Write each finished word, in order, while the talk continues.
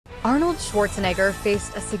Arnold Schwarzenegger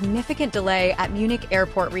faced a significant delay at Munich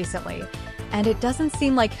airport recently, and it doesn't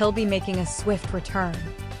seem like he'll be making a swift return.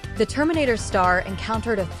 The Terminator star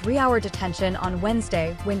encountered a 3-hour detention on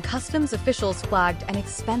Wednesday when customs officials flagged an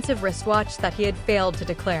expensive wristwatch that he had failed to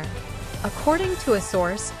declare. According to a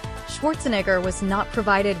source, Schwarzenegger was not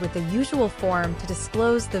provided with the usual form to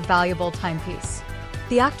disclose the valuable timepiece.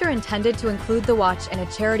 The actor intended to include the watch in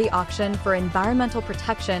a charity auction for environmental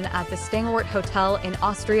protection at the Stangelwort Hotel in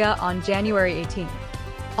Austria on January 18.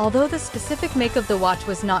 Although the specific make of the watch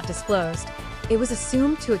was not disclosed, it was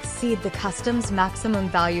assumed to exceed the customs maximum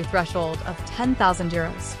value threshold of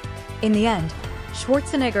 €10,000. In the end,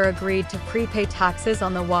 Schwarzenegger agreed to prepay taxes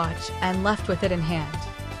on the watch and left with it in hand.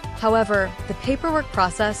 However, the paperwork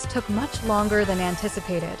process took much longer than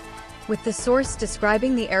anticipated, with the source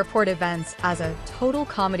describing the airport events as a total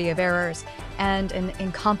comedy of errors and an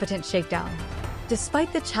incompetent shakedown.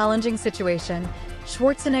 Despite the challenging situation,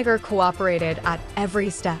 Schwarzenegger cooperated at every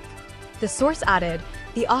step. The source added,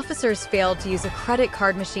 the officers failed to use a credit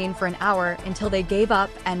card machine for an hour until they gave up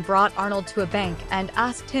and brought Arnold to a bank and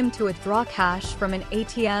asked him to withdraw cash from an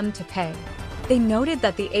ATM to pay. They noted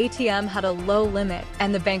that the ATM had a low limit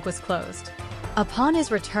and the bank was closed. Upon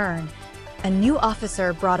his return, a new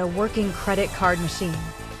officer brought a working credit card machine.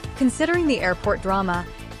 Considering the airport drama,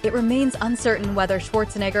 it remains uncertain whether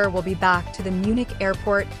Schwarzenegger will be back to the Munich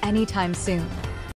airport anytime soon.